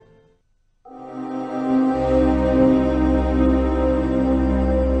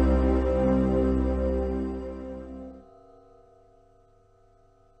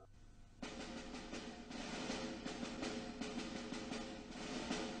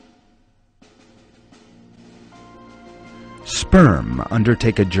Sperm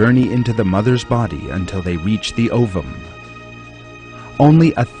undertake a journey into the mother's body until they reach the ovum.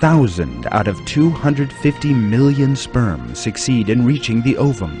 Only 1,000 out of 250 million sperm succeed in reaching the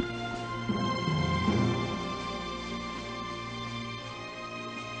ovum.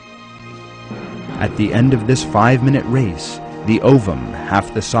 At the end of this 5-minute race, the ovum,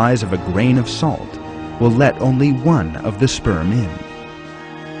 half the size of a grain of salt, will let only one of the sperm in.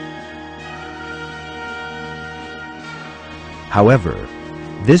 However,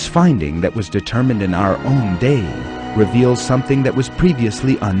 this finding that was determined in our own day reveals something that was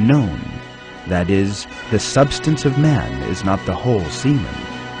previously unknown. That is, the substance of man is not the whole semen,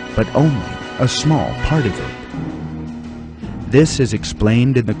 but only a small part of it. This is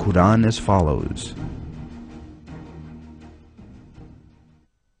explained in the Quran as follows.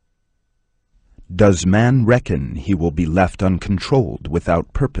 Does man reckon he will be left uncontrolled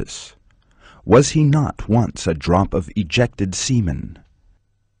without purpose? Was he not once a drop of ejected semen?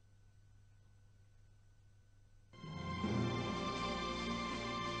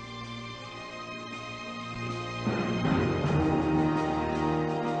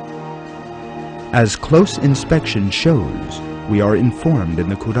 As close inspection shows, we are informed in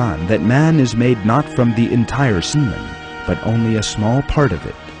the Quran that man is made not from the entire semen, but only a small part of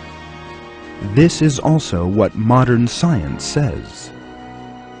it. This is also what modern science says.